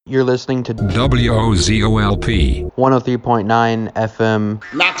You're listening to WOZO-LP 103.9 FM,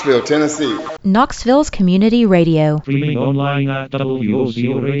 Knoxville, Tennessee. Knoxville's community radio. Streaming online at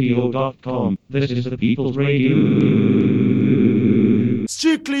WOZORadio.com. This is the People's Radio.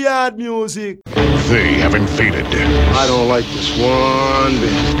 Strictly odd music. They have invaded. I don't like this one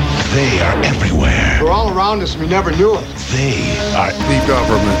bit. They are everywhere. They're all around us and we never knew it. They are the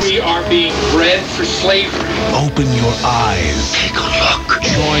government. We are being bred for slavery. Open your eyes. Take a look.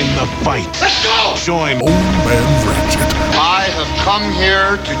 Join the fight. Let's go! Join Old Man Ratchet. I have come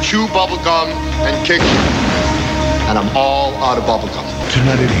here to chew bubblegum and kick you. And I'm all out of bubblegum.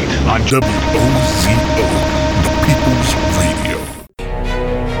 Tonight at 8 on WOZO, the People's Radio.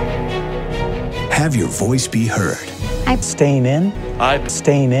 Have your voice be heard. I'm staying in. I'm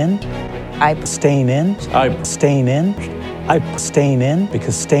staying in. I'm staying in. I'm staying in. I'm staying in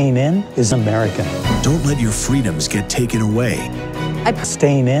because staying in is American. Don't let your freedoms get taken away. I'm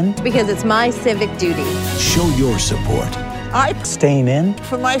staying in because it's my civic duty. Show your support. I'm staying in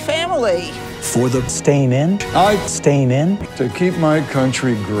for my family. For the staying in. I'm staying in to keep my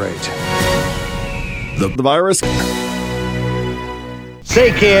country great. The virus.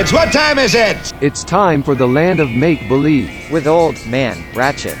 Say, kids, what time is it? It's time for the land of make-believe with Old Man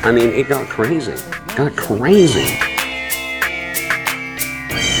Ratchet. I mean, it got crazy. Got crazy.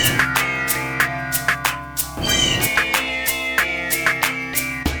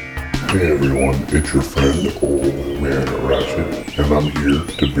 Hey everyone, it's your friend Old Man Ratchet, and I'm here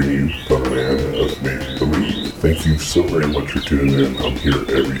to bring you the land of make-believe. Thank you so very much for tuning in. I'm here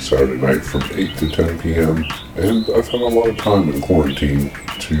every Saturday night from 8 to 10 p.m. And I've had a lot of time in quarantine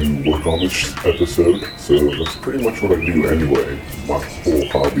to work on this episode, so that's pretty much what I do anyway. My whole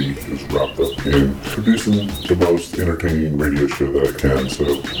hobby is wrapped up in producing the most entertaining radio show that I can.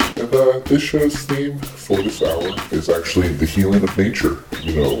 And this show's theme for this hour is actually the healing of nature.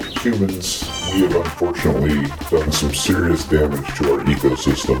 You know, humans, we have unfortunately done some serious damage to our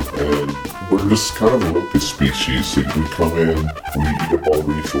ecosystem, and we're just kind of a locust species. Like, we come in, we eat up all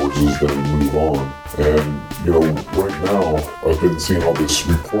the resources, then we move on. And, you know, right now, I've been seeing all these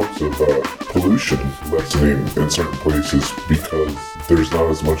reports of pollution lessening in certain places because there's not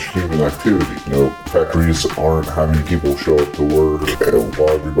as much human activity. You know, factories aren't having people show up to work while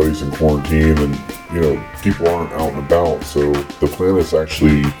everybody's in quarantine, and, you know, people aren't out and about, so the planet's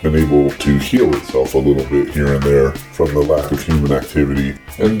actually been able to heal itself a little bit here and there from the lack of human activity.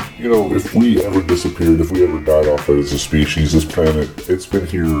 And, you know, if we ever disappeared, if we ever died off as a species, this planet, it's been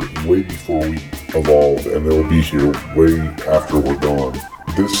here way before we evolved, and it'll be here way after we're gone.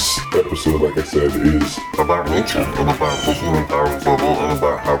 This episode, like I said, is about nature, and about the human powers of it, and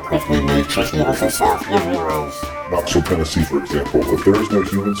about how quickly nature heals itself everywhere else. Knoxville, Tennessee, for example. If there was no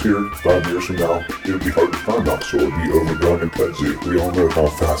humans here 5 years from now, it would be hard to find Knoxville. It would be overgrown in kudzu. We all know how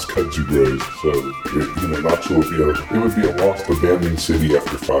fast kudzu grows, so Knoxville would be a lost, abandoned city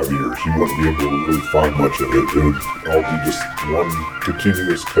after 5 years. You wouldn't be able to really find much of it. It would all be just one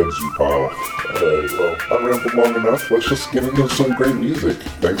continuous kudzu pile. Alright, well, I rambled long enough. Let's just get into some great music.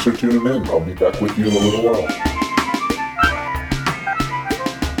 Thanks for tuning in. I'll be back with you in a little while.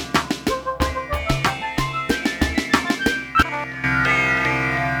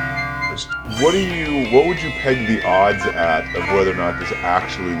 What would you peg the odds at of whether or not this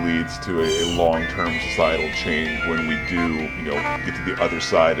actually leads to a long-term societal change when we do, get to the other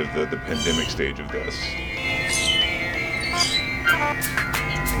side of the pandemic stage of this?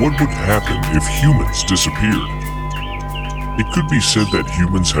 What would happen if humans disappeared? It could be said that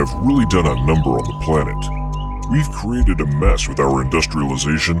humans have really done a number on the planet. We've created a mess with our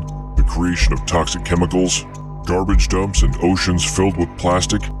industrialization, the creation of toxic chemicals, garbage dumps and oceans filled with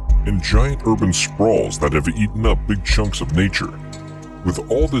plastic, and giant urban sprawls that have eaten up big chunks of nature. With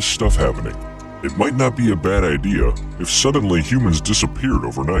all this stuff happening, it might not be a bad idea if suddenly humans disappeared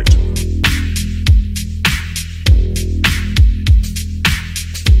overnight.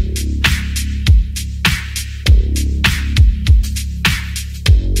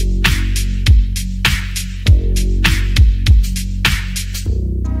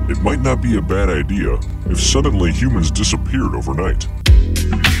 It might not be a bad idea if suddenly humans disappeared overnight.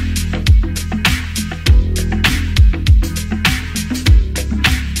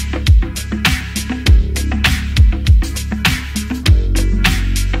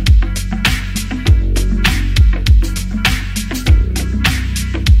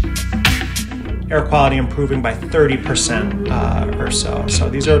 Air quality improving by 30% or so. So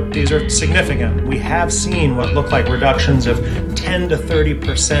these are significant. We have seen what look like reductions of 10 to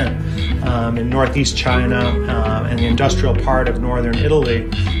 30% in northeast China and the industrial part of northern Italy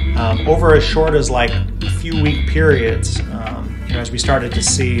over as short as like a few week periods. as we started to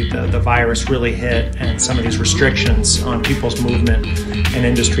see the virus really hit and some of these restrictions on people's movement and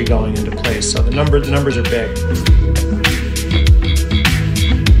industry going into place. So the numbers are big.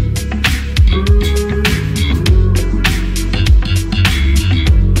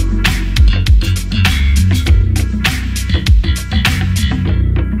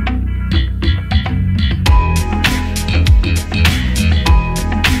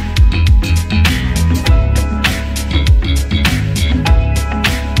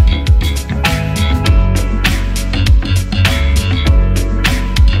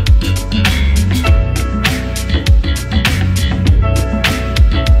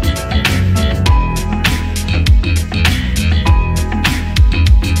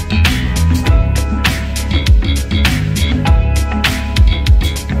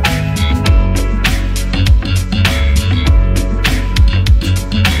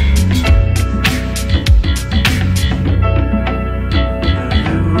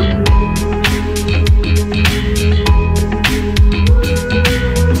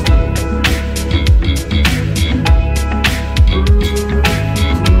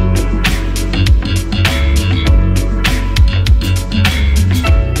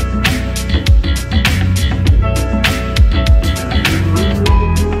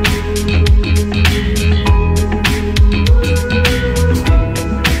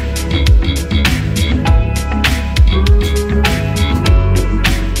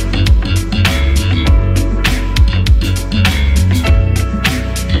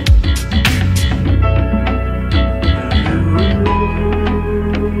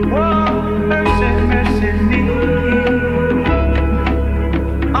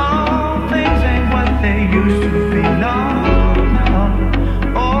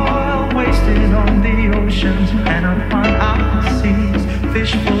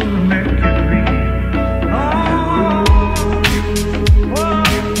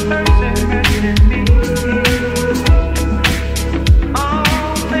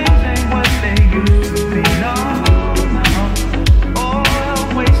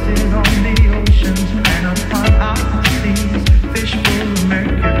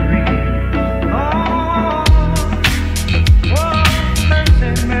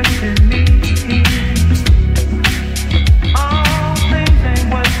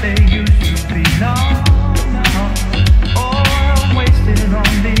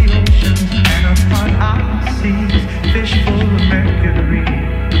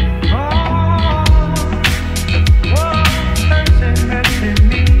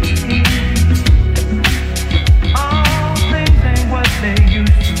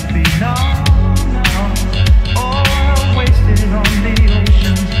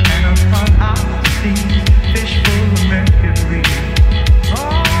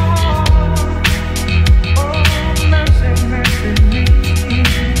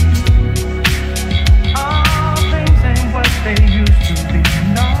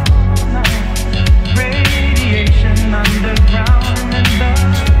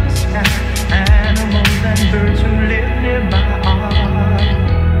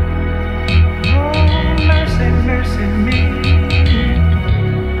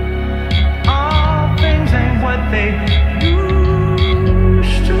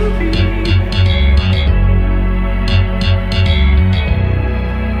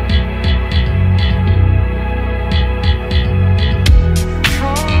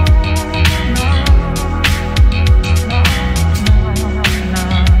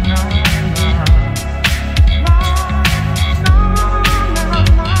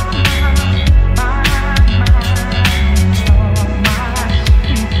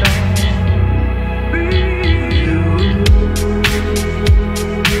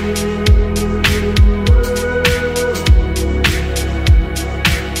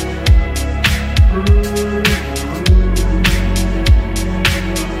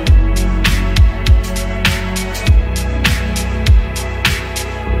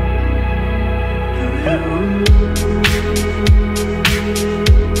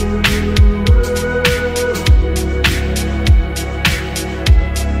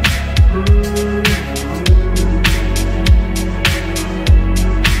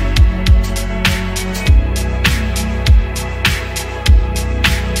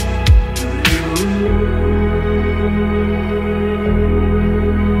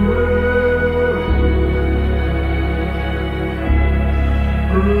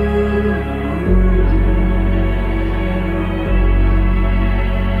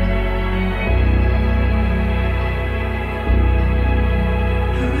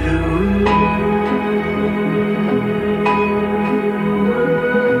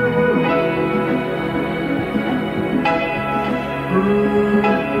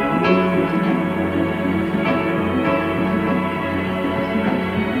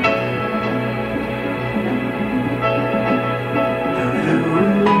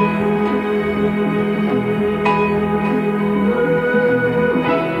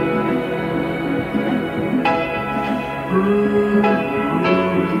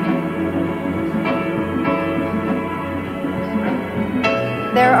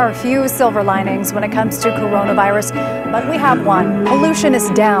 are few silver linings when it comes to coronavirus, but we have one. Pollution is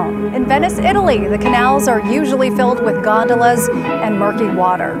down. In Venice, Italy, the canals are usually filled with gondolas and murky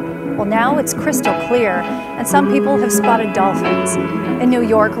water. Well, now it's crystal clear, and some people have spotted dolphins. In New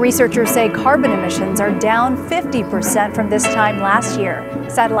York, researchers say carbon emissions are down 50% from this time last year.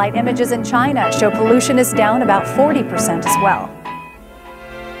 Satellite images in China show pollution is down about 40% as well.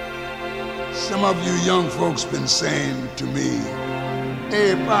 Some of you young folks been saying to me,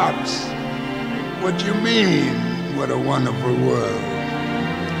 "Hey, Pops, what you mean, what a wonderful world?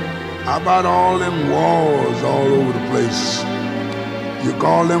 How about all them wars all over the place? You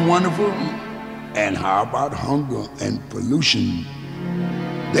call them wonderful? And how about hunger and pollution?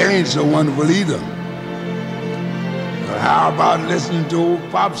 They ain't so wonderful either. But how about listening to old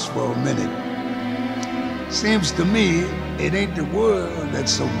Pops for a minute? Seems to me it ain't the world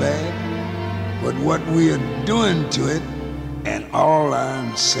that's so bad, but what we are doing to it. And all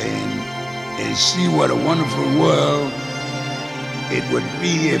I'm saying is see what a wonderful world it would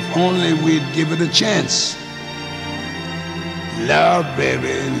be if only we'd give it a chance. Love,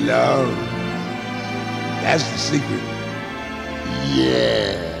 baby, love. That's the secret.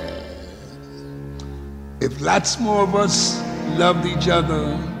 Yeah. If lots more of us loved each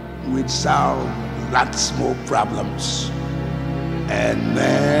other, we'd solve lots more problems. And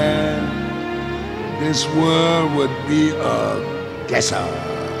man, this world would be a guesser.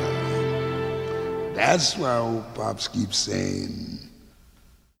 That's why old Pops keeps saying,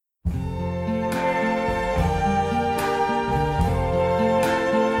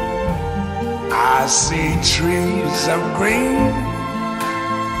 I see trees of green,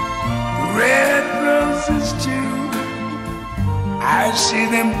 red roses too. I see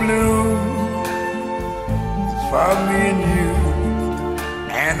them bloom for me and you.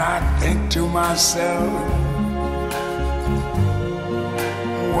 And I think to myself,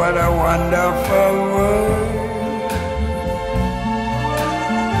 what a wonderful world.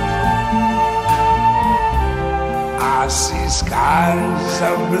 I see skies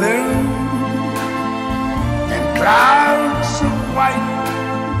of blue and clouds of white,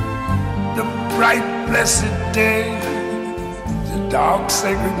 the bright blessed day, the dark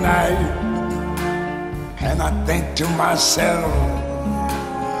sacred night. And I think to myself,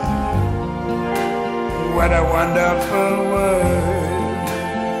 what a wonderful world.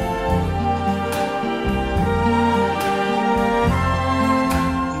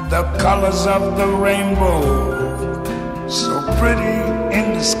 The colors of the rainbow, so pretty in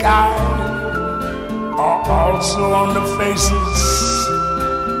the sky, are also on the faces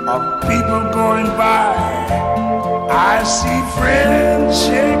of people going by. I see friends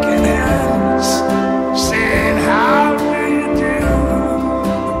shaking hands, saying, how do you do?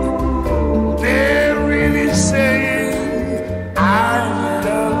 They're really saying, I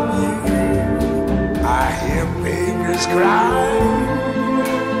love you. I hear babies cry,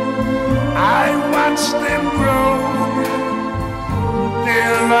 I watch them grow.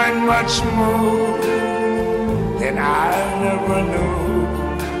 They'll learn much more than I never knew.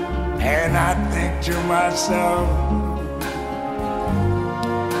 And I think to myself,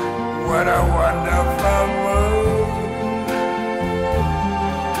 what a wonderful world.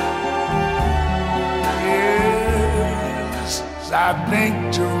 Yes, I think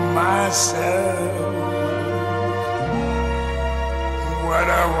to myself, what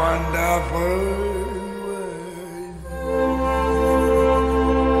a wonderful world.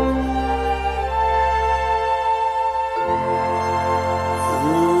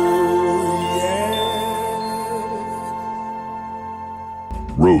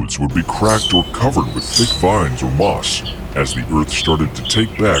 Roads would be cracked or covered with thick vines or moss as the earth started to take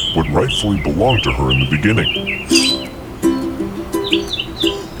back what rightfully belonged to her in the beginning.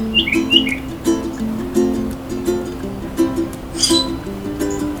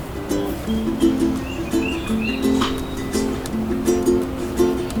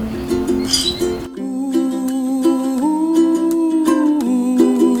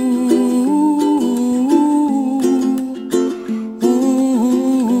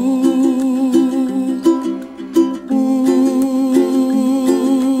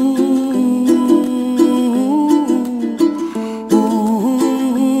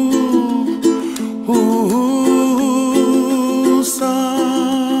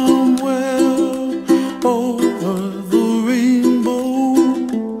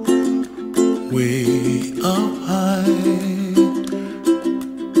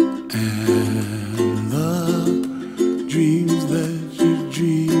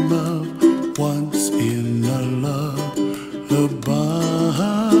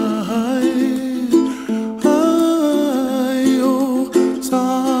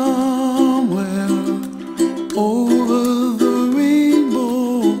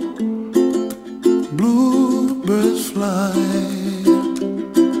 fly,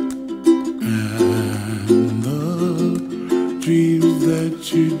 and the dreams that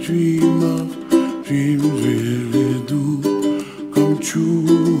you dream of, dreams really do come true.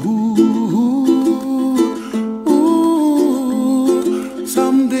 Ooh,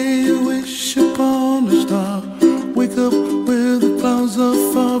 someday you wish upon a star, wake up where the clouds are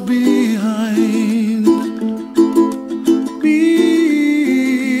far behind. Be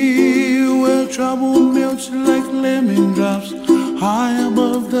where trouble melts like lemon drops, high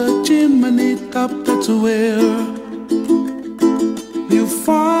above the chimney top. That's where you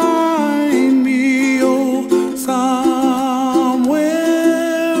find me, oh, somewhere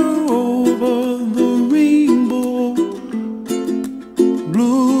over the rainbow.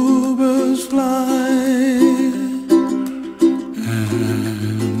 Bluebirds fly,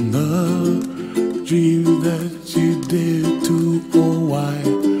 and the dreams that you dare to, oh why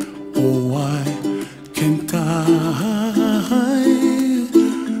can't I?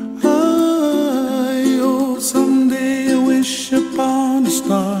 Oh, someday I wish upon a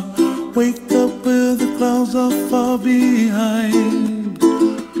star, wake up where the clouds are far behind.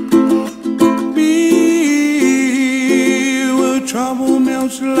 Be where trouble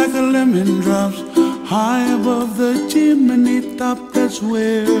melts like a lemon drops, high above the chimney top. That's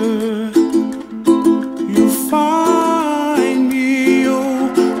where you find me, oh,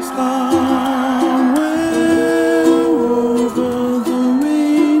 somewhere over the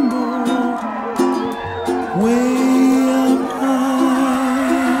rainbow, way up high.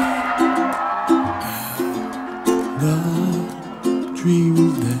 The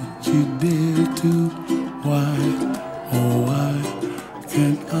dreams that you dare to, why, oh why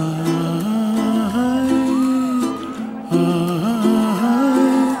can't I?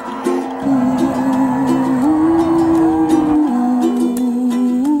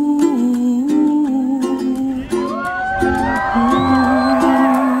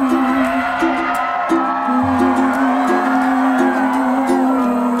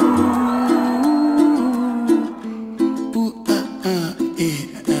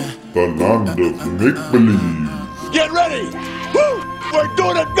 The land of make-believe. Get ready! Woo! We're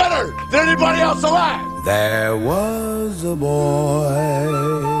doing it better than anybody else alive! There was a boy,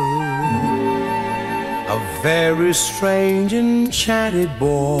 a very strange, enchanted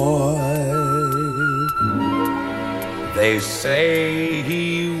boy. They say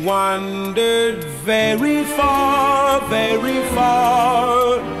he wandered very far,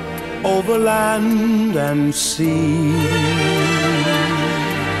 over land and sea.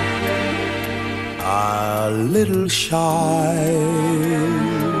 A little shy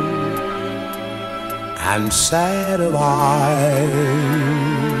and sad of eye,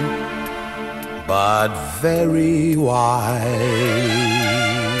 but very wise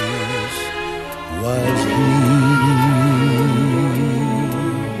was he.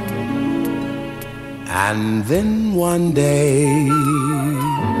 And then one day,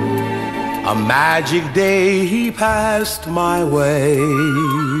 a magic day, he passed my way.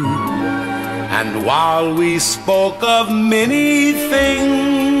 And while we spoke of many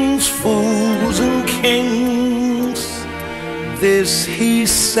things, fools and kings, this he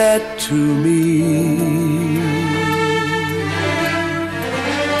said to me: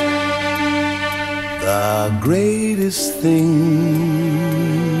 the greatest thing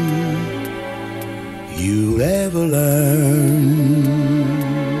you'll ever learn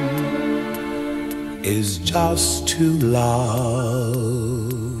is just to love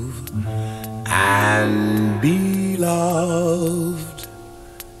and be loved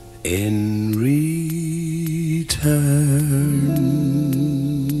in return.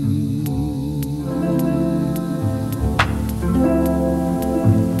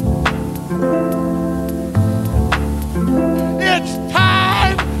 It's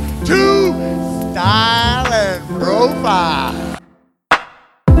time to style and profile.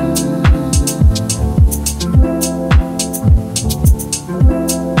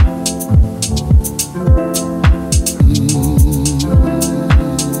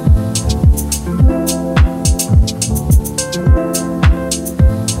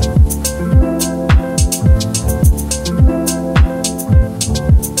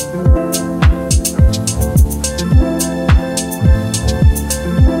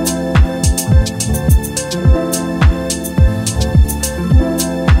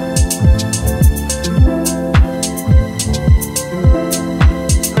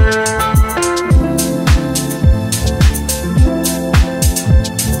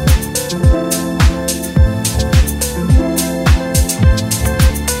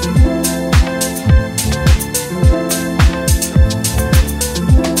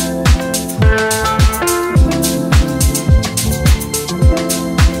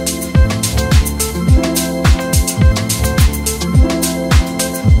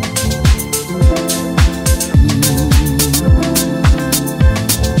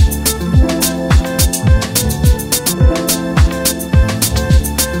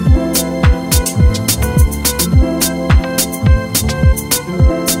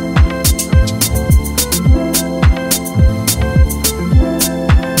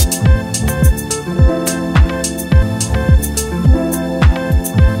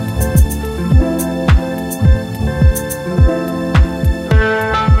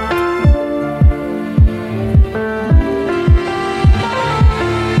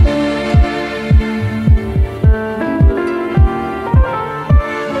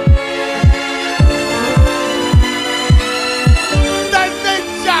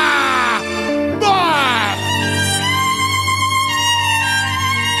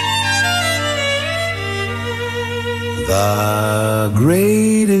 The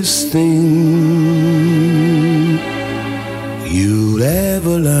greatest thing you'll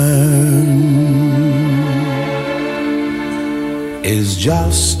ever learn is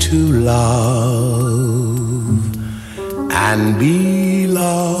just to love and be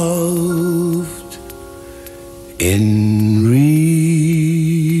loved in return.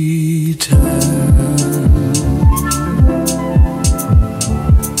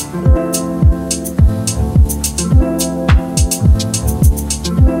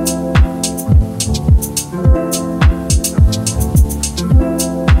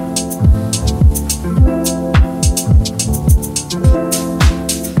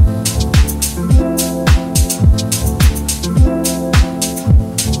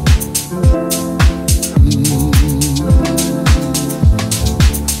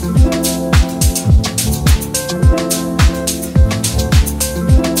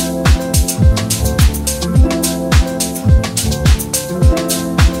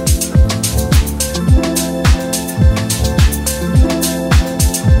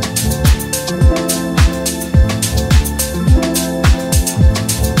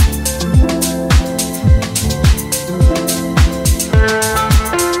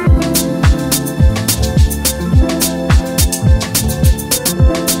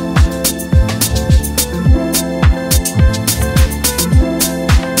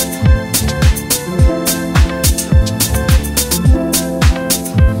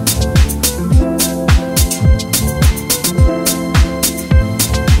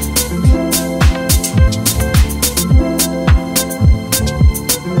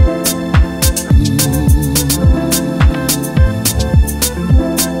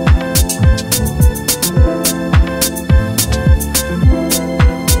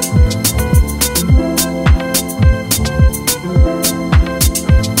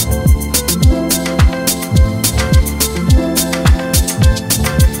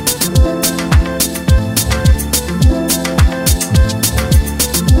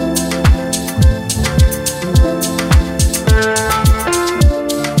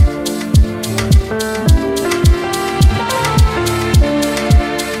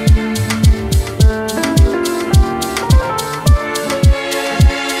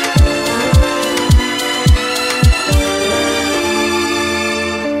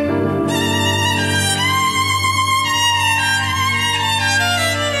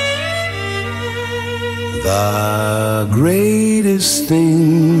 The greatest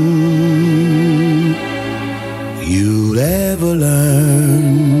thing you'll ever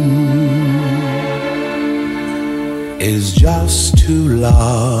learn is just to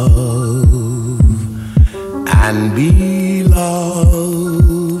love and be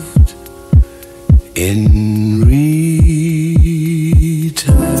loved in return.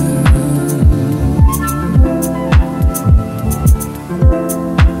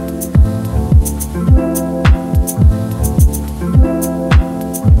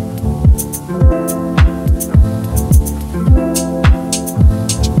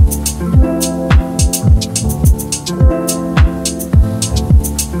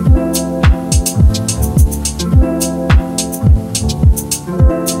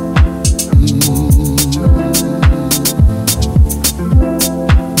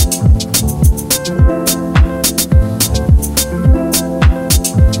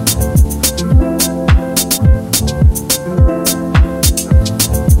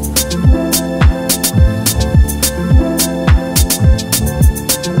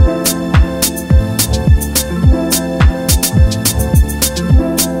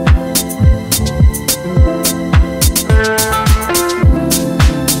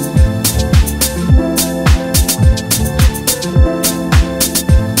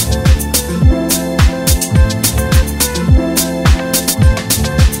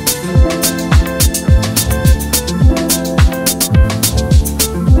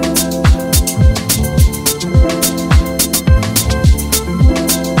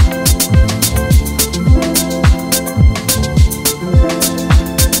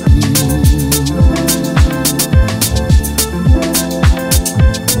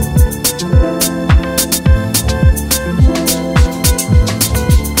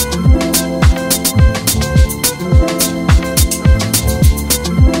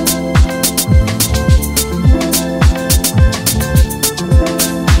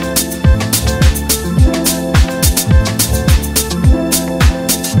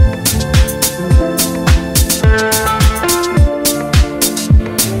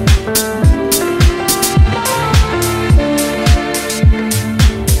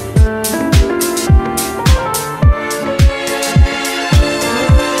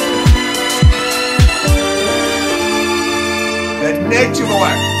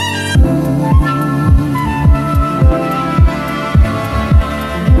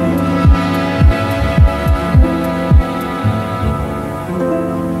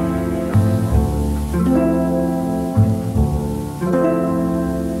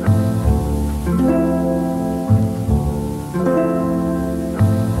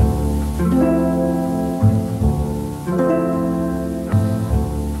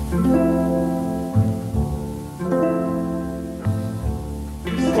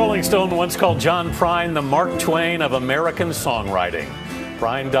 Rolling Stone once called John Prine the Mark Twain of American songwriting.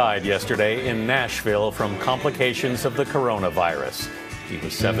 Prine died yesterday in Nashville from complications of the coronavirus. He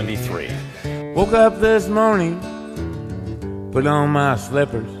was 73. Woke up this morning, put on my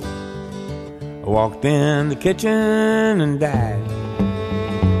slippers. I walked in the kitchen and died.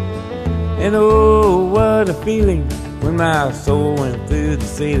 And oh, what a feeling when my soul went through the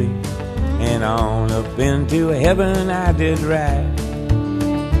ceiling and on up into heaven I did ride.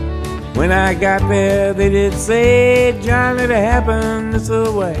 When I got there, they did say, John, it happened this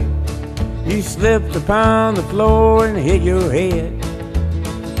way. You slipped upon the floor and hit your head.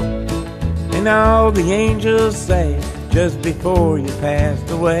 And all the angels say, just before you passed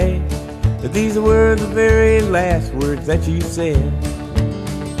away, that these were the very last words that you said.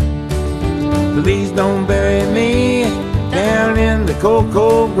 Please don't bury me down in the cold,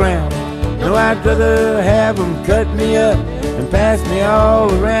 cold ground. No, I'd rather have them cut me up and pass me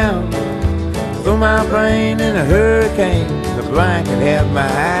all around. Throw my brain in a hurricane, the blind could have my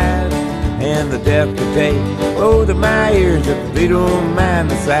eyes, and the deaf could take both of my ears if they don't mind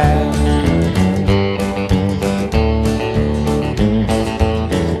the size.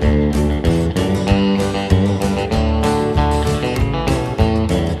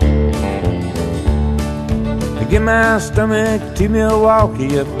 I give my stomach to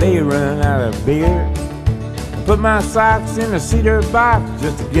Milwaukee if they run out of beer. I put my socks in a cedar box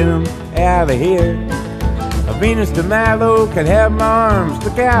just to get them out of here. A Venus de Milo could have my arms,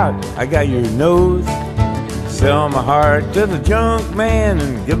 look out, I got your nose. Sell my heart to the junk man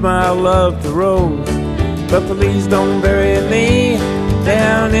and give my love to Rose. But please don't bury me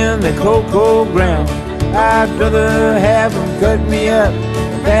down in the cold, cold ground. I'd rather have them cut me up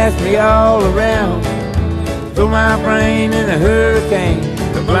and pass me all around. Throw my brain in a hurricane,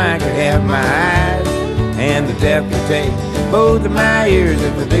 the blind could have my eyes, and the deaf could take both of my ears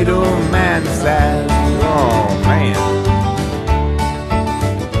if they don't mind the size. Oh, man.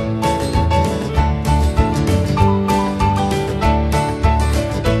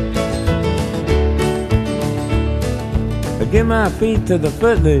 I give my feet to the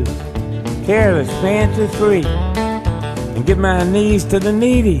footloose, careless pants are free, and give my knees to the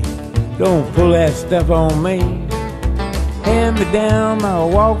needy. Don't pull that stuff on me. Hand me down my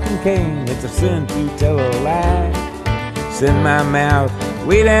walking cane, it's a sin to tell a lie. Send my mouth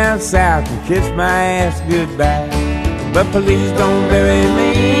way down south and kiss my ass goodbye. But please don't bury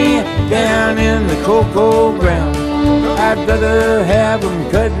me down in the cold, cold ground. I'd rather have them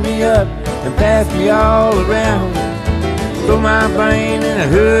cut me up and pass me all around. Throw my brain in a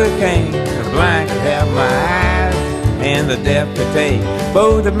hurricane, the blind could have my eyes, and the deaf could take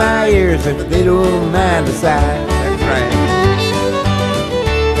both of my ears if they don't mind the size. That's right.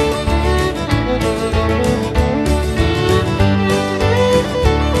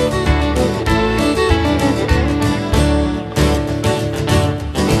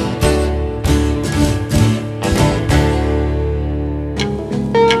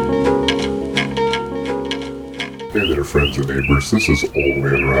 Hey there, friends and neighbors, this is Old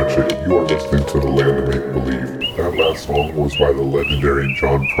Man Ratchet. You are listening to The Land of Make-Believe. That last song was by the legendary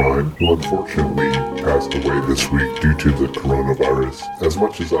John Prine, who unfortunately passed away this week due to the coronavirus. As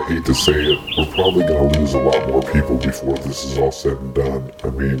much as I hate to say it, we're probably going to lose a lot more people before this is all said and done. I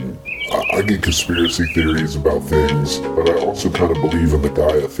mean, I get conspiracy theories about things, but I also kind of believe in the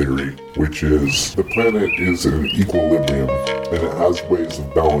Gaia theory, which is the planet is in equilibrium and it has ways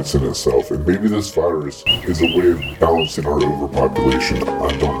of balancing itself, and maybe this virus is a way of balancing our overpopulation.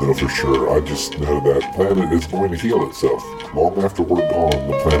 I don't know for sure. I just know that the planet is going to heal itself. Long after we're gone,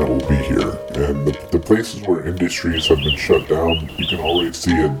 the planet will be here. And the places where industries have been shut down, you can already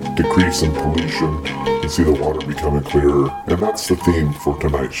see a decrease in pollution and see the water becoming clearer. And that's the theme for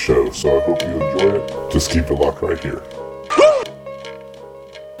tonight's show. So I hope you enjoy it. Just keep it locked right here.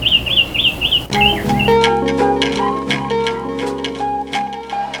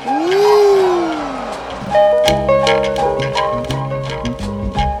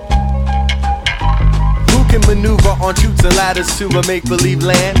 Maneuver on chutes and ladders to a make-believe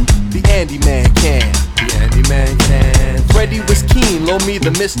land. The Andy Man can. The Andy Man can. Freddy was keen, loan me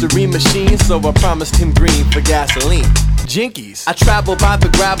the mystery machine, so I promised him green for gasoline. Jinkies. I traveled by the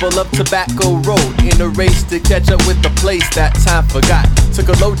gravel of Tobacco Road in a race to catch up with the place that time forgot. Took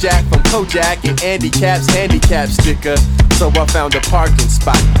a low jack from Kojak and Andy Cap's handicap sticker, so I found a parking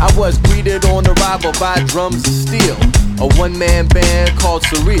spot. I was greeted on arrival by drums of steel, a one-man band called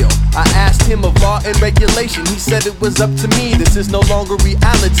Surreal. I asked him of law and regulation, he said it was up to me. This is no longer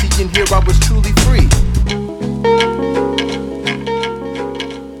reality, and here I was truly free.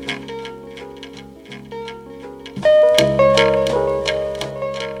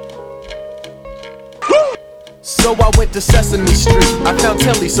 so I went to Sesame Street. I found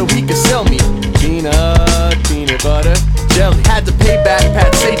Telly so he could sell me peanut butter, jelly. Had to pay back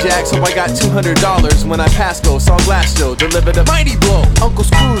Pat Sajak, so I got $200 when I passed go. Saw Glass Show, delivered a mighty blow. Uncle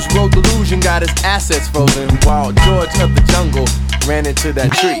Scrooge rode delusion, got his assets frozen, while George of the Jungle ran into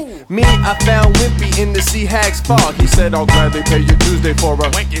that tree. Me, I found Wimpy in the Sea Hag's fog. He said, I'll gladly pay you Tuesday for a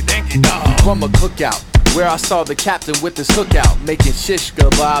winky-dinky dog from a cookout, where I saw the captain with his hook out, making shish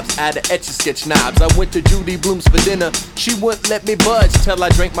kebabs out of Etch-a-Sketch knobs. I went to Judy Bloom's for dinner. She wouldn't let me budge till I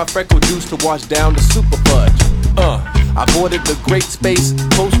drank my freckle juice to wash down the super fudge. I boarded the Great Space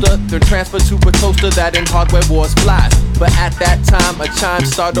Coaster, then transferred to a toaster that in hardware wars flies. But at that time, a chime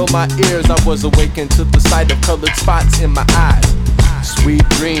startled my ears. I was awakened to the sight of colored spots in my eyes. Sweet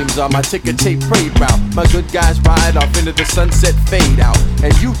dreams on my ticker tape parade route. My good guys ride off into the sunset, fade out.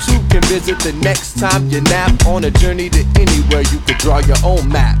 And you too can visit the next time you nap, on a journey to anywhere you could draw your own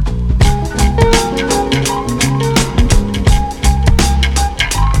map.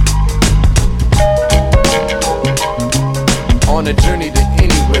 On a journey to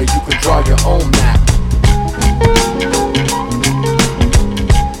anywhere you could draw your own map.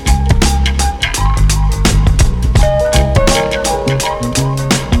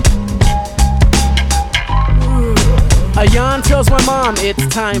 A yawn tells my mom it's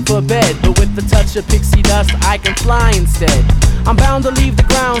time for bed, but with the touch of pixie dust I can fly instead. I'm bound to leave the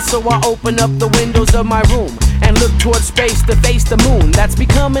ground, so I open up the windows of my room and look towards space to face the moon that's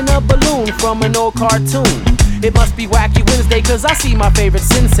becoming a balloon from an old cartoon. It must be Wacky Wednesday, cause I see my favorite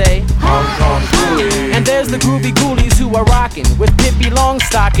sensei, Hong Kong Philly. And there's the groovy ghoulies who are rocking with Pippi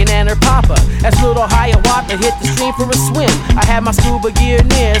Longstocking and her papa, as little Hiawatha hit the stream for a swim. I had my scuba gear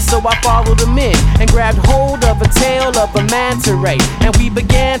near, so I followed them in and grabbed hold of a tail of a manta ray, and we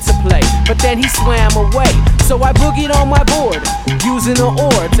began to play, but then he swam away. So I boogied on my board, using an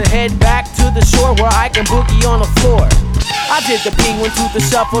oar to head back to the shore where I can boogie on the floor. I did the penguin to the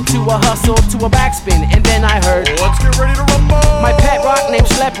shuffle, to a hustle, to a backspin, and then I heard, let's get ready to rumble. My pet rock named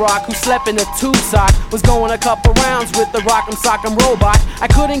Schlep Rock, who slept in a tube sock, was going a couple rounds with the Rock'em Sock'em robot. I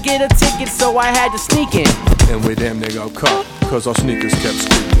couldn't get a ticket, so I had to sneak in. And we damn near got caught, cause our sneakers kept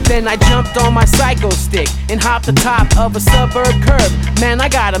squeaking. Then I jumped on my psycho stick and hopped the top of a suburb curb. Man, I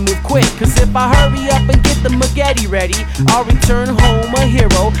gotta move quick, cause if I hurry up and get the spaghetti ready, I'll return home a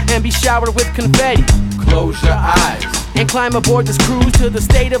hero and be showered with confetti. Close your eyes and climb aboard this cruise to the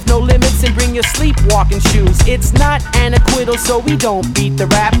state of no limits, and bring your sleepwalking shoes. It's not an acquittal, so we don't beat the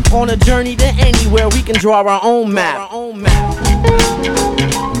rap. On a journey to anywhere, we can draw our own map. On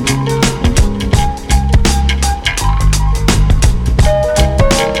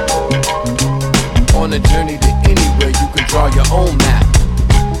a journey to anywhere, you can draw your own map.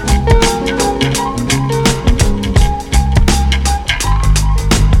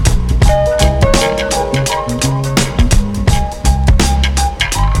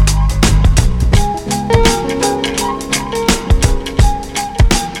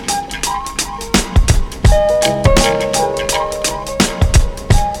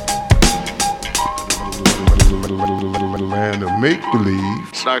 Land of make-believe.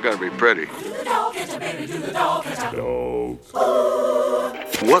 It's not gonna be pretty.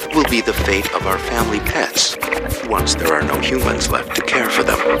 What will be the fate of our family pets once there are no humans left to care for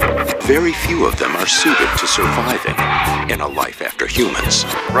them? Very few of them are suited to surviving in a life after humans.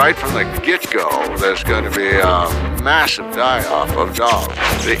 Right from the get-go, there's going to be a massive die-off of dogs.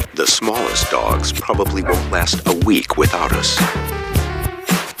 The smallest dogs probably won't last a week without us.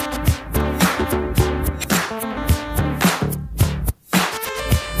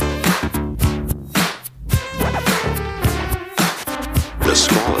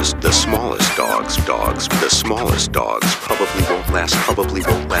 The smallest dogs probably won't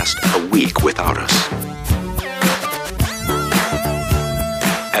last a week without us.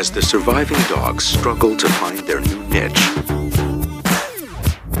 As the surviving dogs struggle to find their new niche,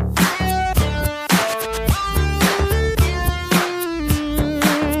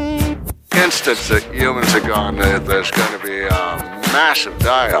 Instance that humans are gone, there's going to be a massive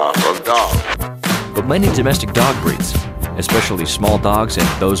die-off of dogs. But many domestic dog breeds, especially small dogs and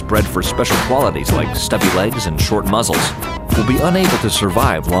those bred for special qualities like stubby legs and short muzzles, will be unable to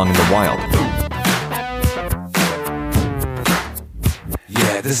survive long in the wild.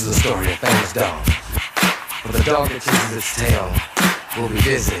 Yeah, this is a story of famous dog. But the dog that chases its tail will be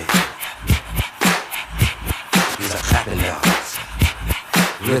busy. These are clapping dogs,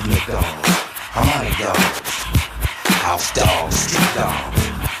 rhythmic dogs, harmonic dogs, house dogs, street dogs,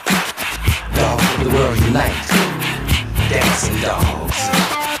 dogs of the world unite. Dancing dogs.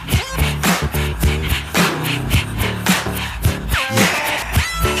 Yeah,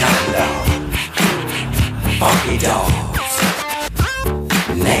 counting dog. Funky dog.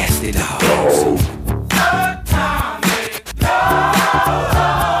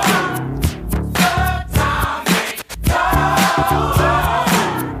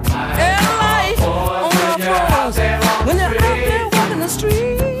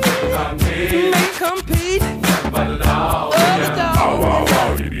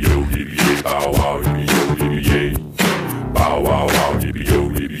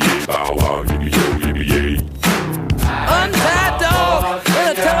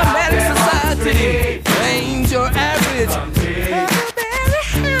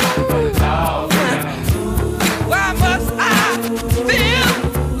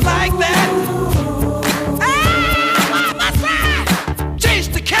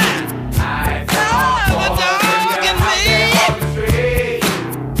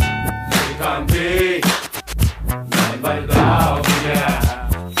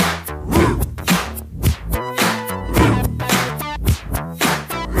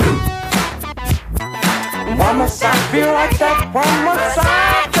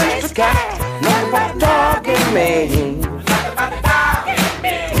 the cat. Nothing but the dog in me.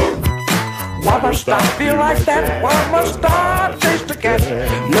 Why must I feel like that? Why must I chase the cat?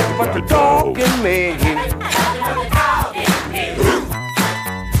 Nothing but the dog in me.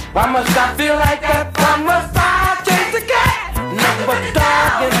 Why must I feel like that? Why must I chase the cat? Nothing but the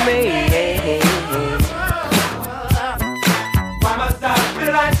dog in me. Why must I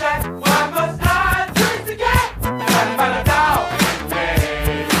feel like that? Why must I chase the cat? Nothing but the dog in me.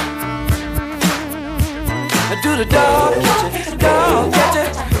 Do the dog catch it, dog catch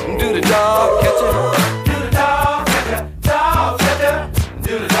it. Do the dog catch it. Do the dog catch it, dog catch it.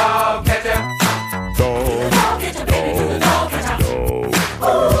 Do the dog catch it. Dog catch it, baby. Do the dog catch it.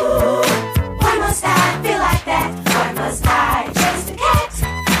 Why must I feel like that? Why must I chase the cat?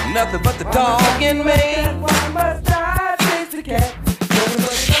 Nothing but the dog in me. Why must I chase the cat? Nothing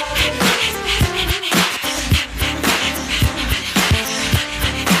but the dog in me.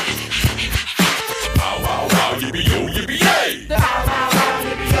 Wow, wow, wow, yippee-yo, yippee-yay! Wow, wow, wow,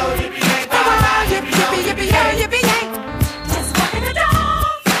 yippee-yo, yippee-yay. Wow, wow, yippee-yo, yippee-yay, yippee-yay. Just walking the dog.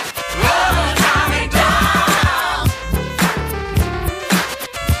 Run, Tommy, dog.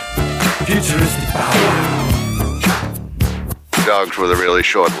 Futuristic bow wow. Dogs with the really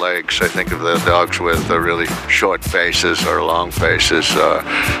short legs. I think of the dogs with the really short faces or long faces.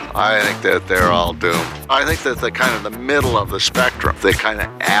 I think that they're all doomed. I think that the kind of the middle of the spectrum, the kind of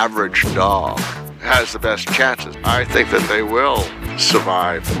average dog, has the best chances. I think that they will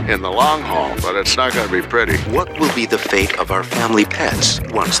survive in the long haul, but it's not going to be pretty. What will be the fate of our family pets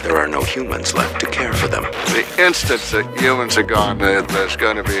once there are no humans left to care for them? The instant that humans are gone, there's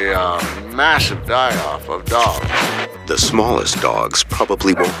going to be a massive die-off of dogs. The smallest dogs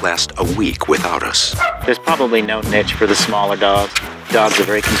probably won't last a week without us. There's probably no niche for the smaller dogs. Dogs are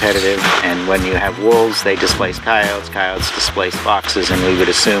very competitive, and when you have wolves, they displace coyotes, coyotes displace foxes, and we would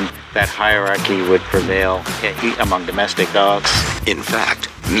assume that hierarchy would prevail among domestic dogs. In fact,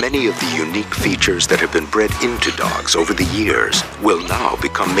 many of the unique features that have been bred into dogs over the years will now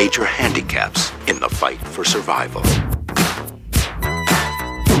become major handicaps in the fight for survival.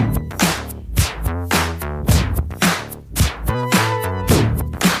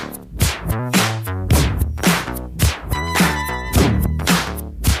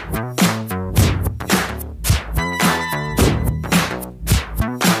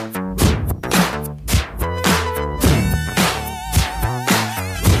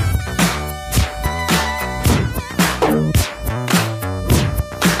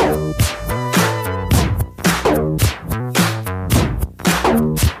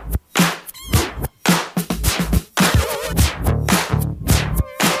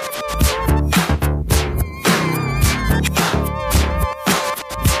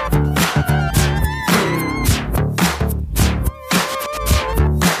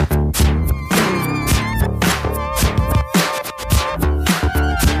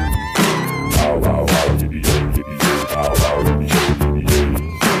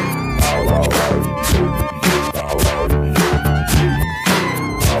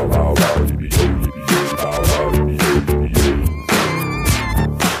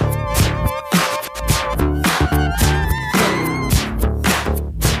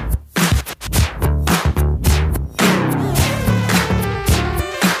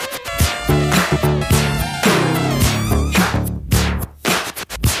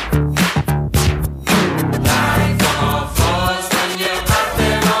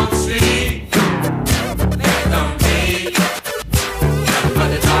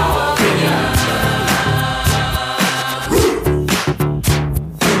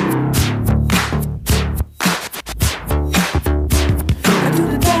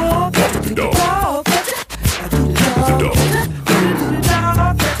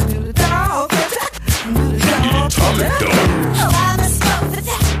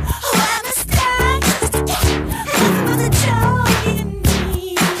 There's a dog in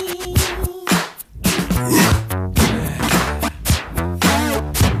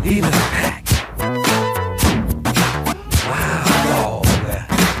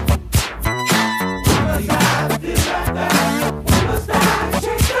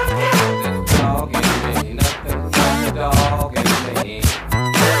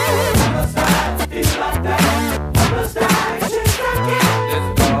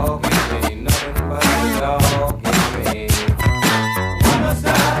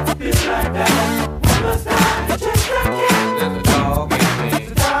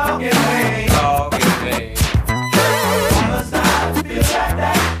me.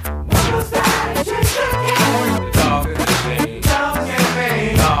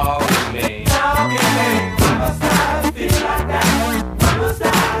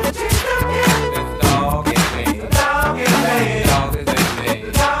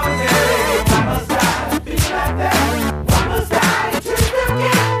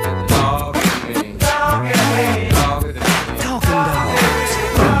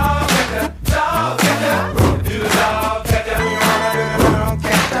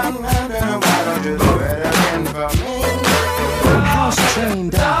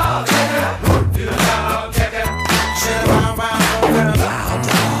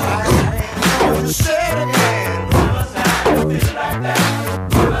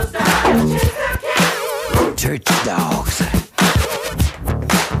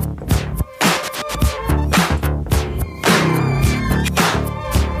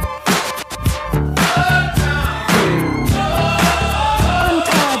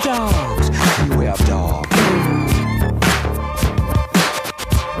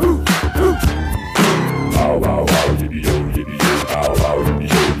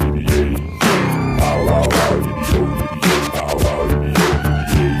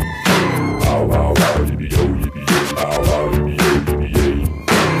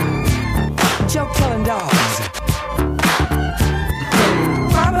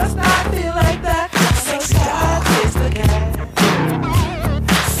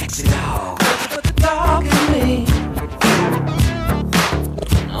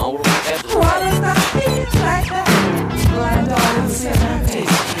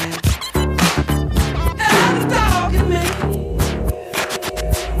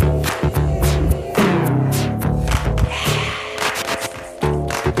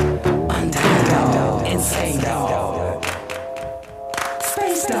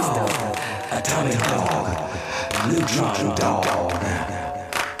 dog, atomic dog, neutron dog,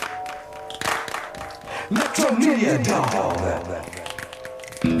 metromedia dog.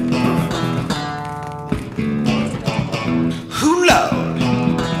 Who Lord?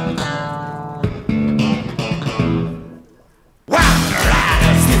 Wild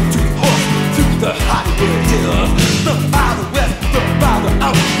riders hit to horse to the Hollywood Hills. The farther west, the farther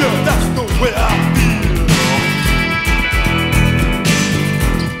out here, that's the way I feel.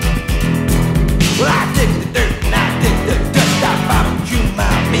 Well, I dig the dirt and I dig the dust. I barbecue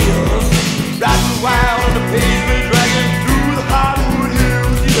my meals, riding wild on the pavement, dragging through the Hollywood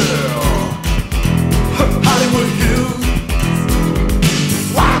Hills, yeah. Hollywood Hills.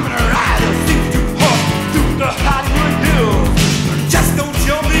 Wyman riders seem to horse through the Hollywood Hills. Just don't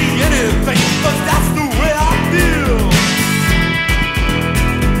show me anything, 'cause that's the way I feel.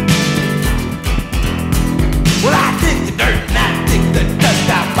 Well, I dig the dirt and I dig the dust.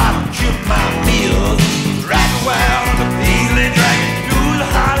 I barbecue my meals, riding wild on the Paisley, dragging through the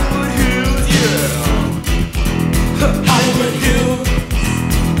Hollywood Hills, yeah. Hollywood Hills.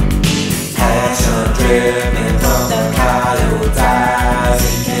 Passion driven from the Hollywood eyes.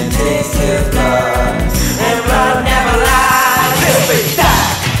 He can taste his blood, and blood never lies. He'll be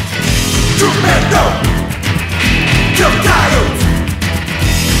died. True men don't kill coyotes.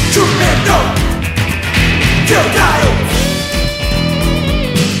 True men don't kill coyotes.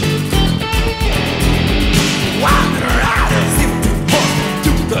 Wild riders seem to horse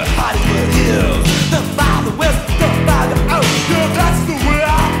through the Hollywood Hills. The farther west, the farther out. Yeah, that's the way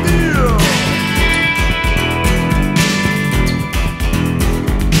I feel.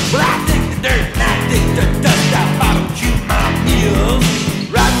 Well, I dig the dirt and I dig the dust. I barbecue my meals,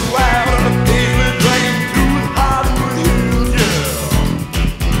 riding wild on the pavement, dragging through the Hollywood Hills, yeah.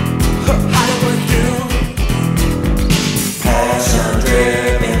 Hollywood Hills. Passion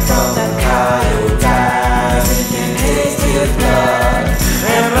dripping from the coyote's eyes. He can taste his blood,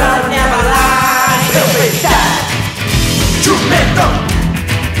 and blood never lies. He'll be died. True men don't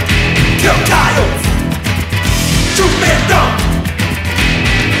kill coyotes. True men don't.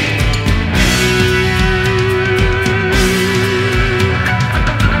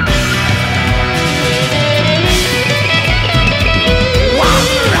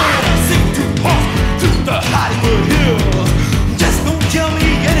 Hollywood Hills. Just don't tell me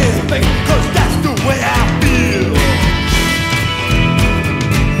anything, 'cause that's the way I feel.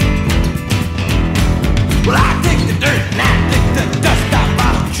 Well, I dig the dirt and I dig the dust. I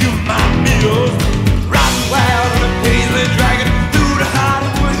barbecue my meals, riding wild on the Paisley, dragging through the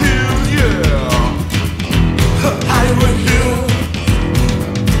Hollywood Hills, yeah. Hollywood Hills.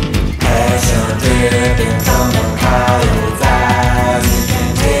 Passion dripping from the coyote's eyes. You can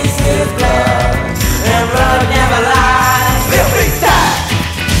taste his blood, and blood never lies. He'll be died.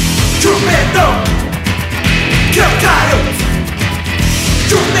 True men don't kill coyotes.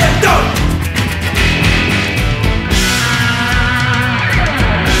 True men don't.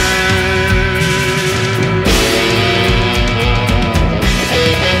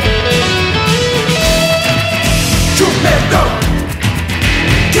 True men don't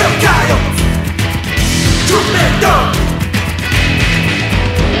kill coyotes. True men don't.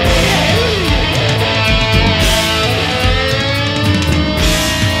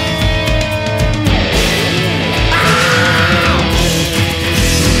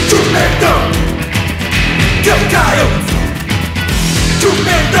 True men don't kill coyotes. True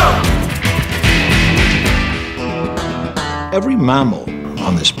men don't. Every mammal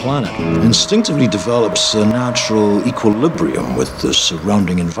on this planet instinctively develops a natural equilibrium with the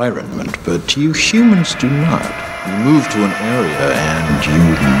surrounding environment, but you humans do not. You move to an area and you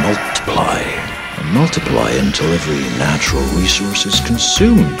multiply. And multiply until every natural resource is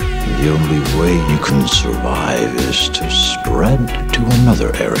consumed. The only way you can survive is to spread to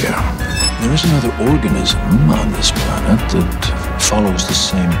another area. There is another organism on this planet that follows the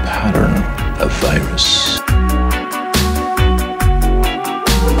same pattern, a virus.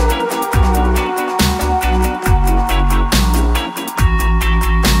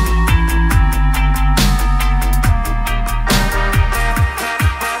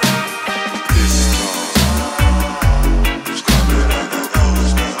 This place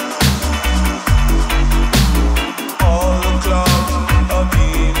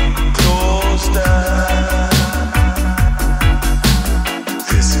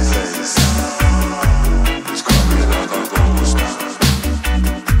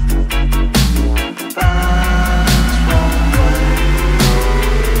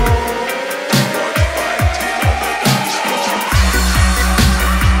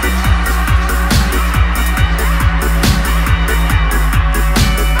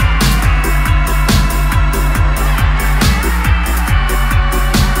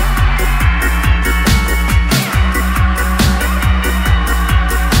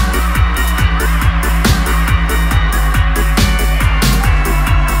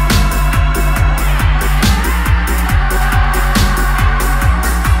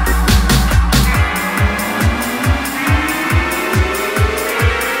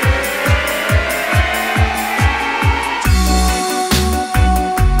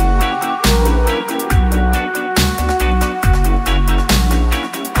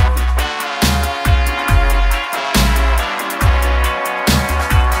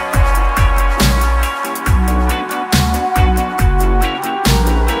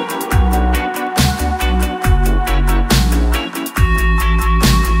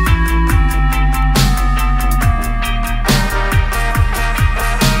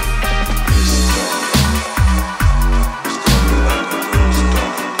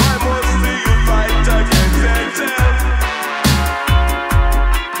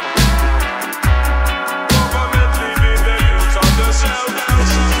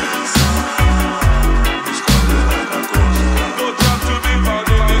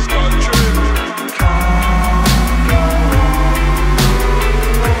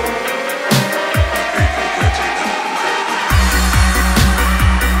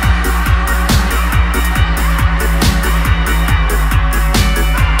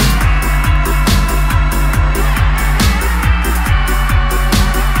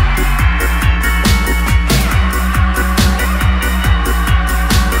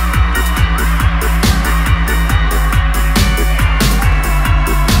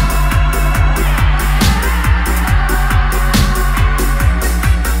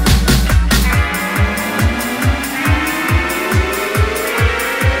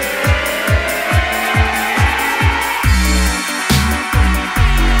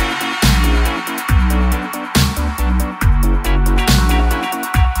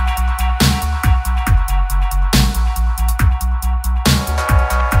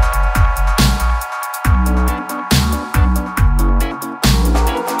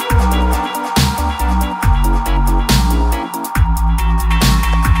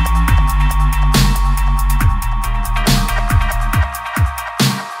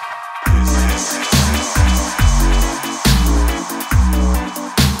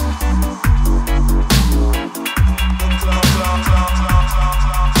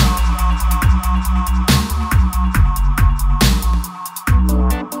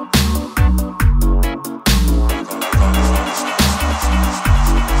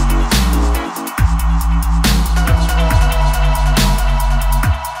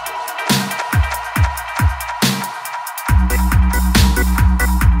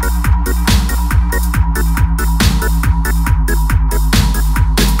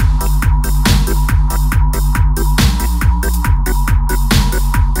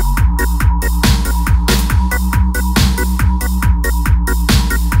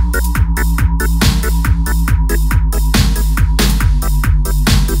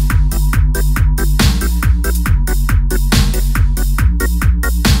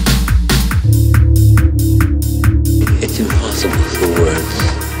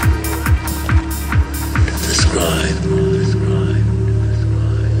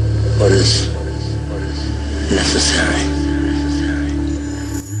what is necessary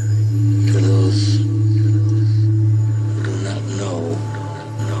to those who do not know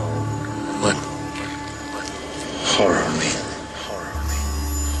what horror means.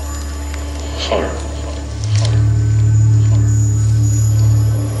 Horror.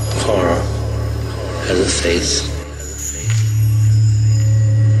 Horror has a face,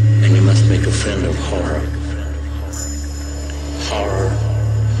 and you must make a friend of horror. Horror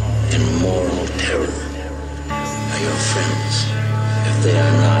and moral terror are your friends. If they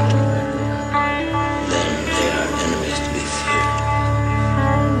are not, then they are enemies to be feared.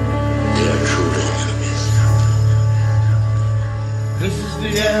 They are truly enemies. This is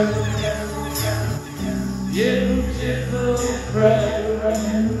the end. Beautiful prayer.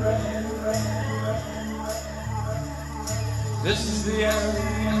 This is the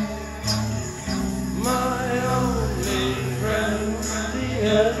end. My only friend. The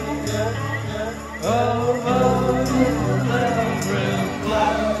end of every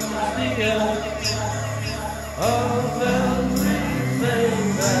life. The end of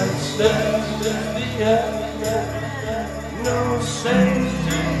everything that stands. The end. No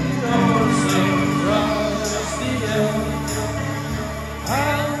safety, no surprise. The end.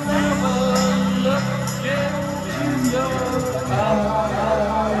 I'll never look into your eyes.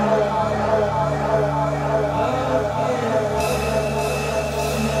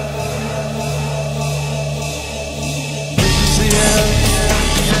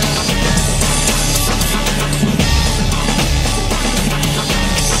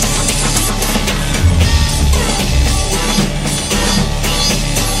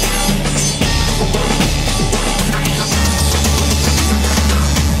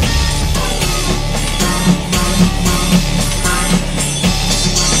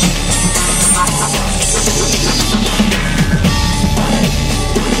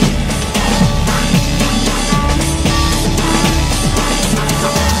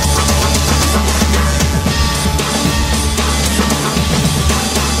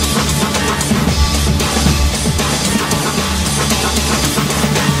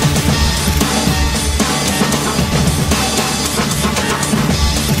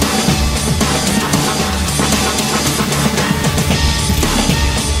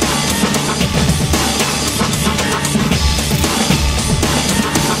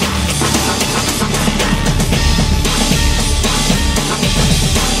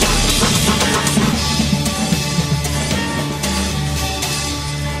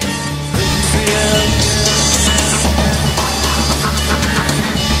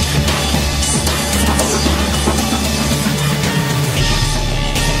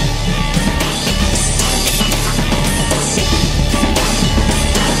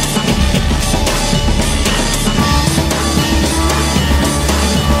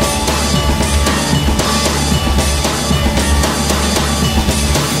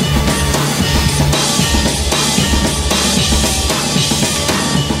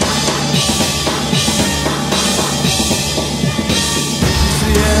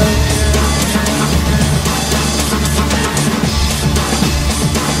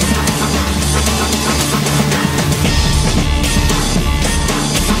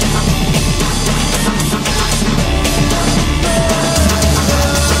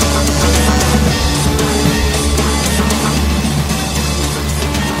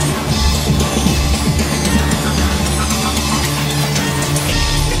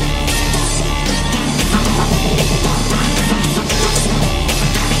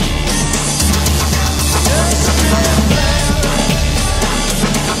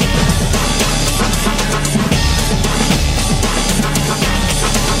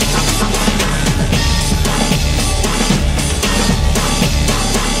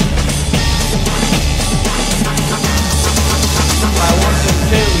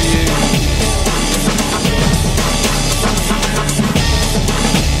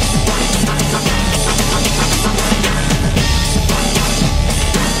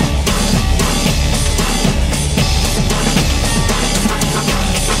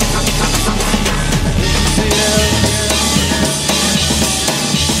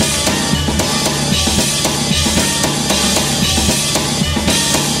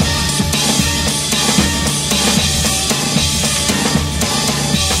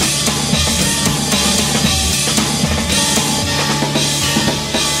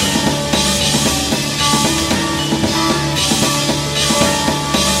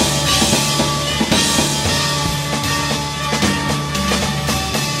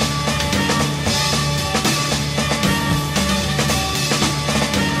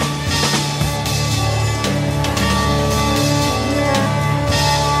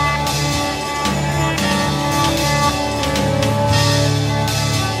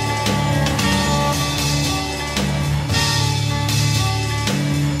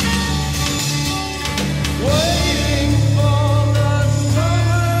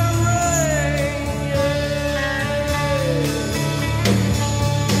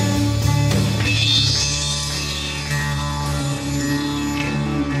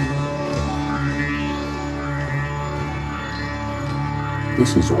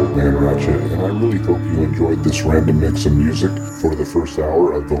 This is Old Man Ratchet, and I really hope you enjoyed this random mix of music for the first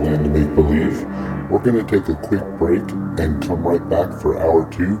hour of the Land of Make Believe. We're going to take a quick break and come right back for hour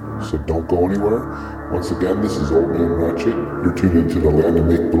 2, so don't go anywhere. Once again, this is Old Man Ratchet. You're tuned into the Land of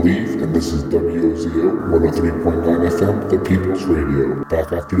Make Believe, and this is WOZO 103.9 FM, the People's Radio.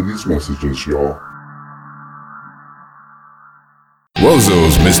 Back after these messages, y'all.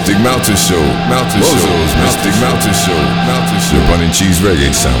 WOZO's Mystic Mountain Show. WOZO's Mystic Mountain Show. Your bun and cheese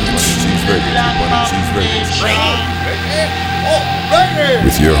reggae sandwich.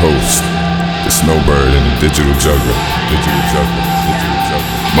 With your host, the Snowbird and the Digital Juggler.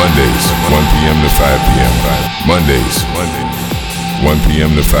 Mondays, 1 p.m. to 5 p.m. Mondays, 1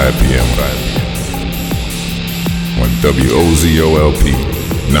 p.m. to 5 p.m. On WOZO-LP,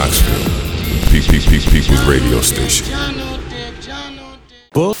 Knoxville, People's Radio Station.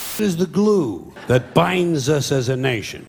 Bull is the glue that binds us as a nation.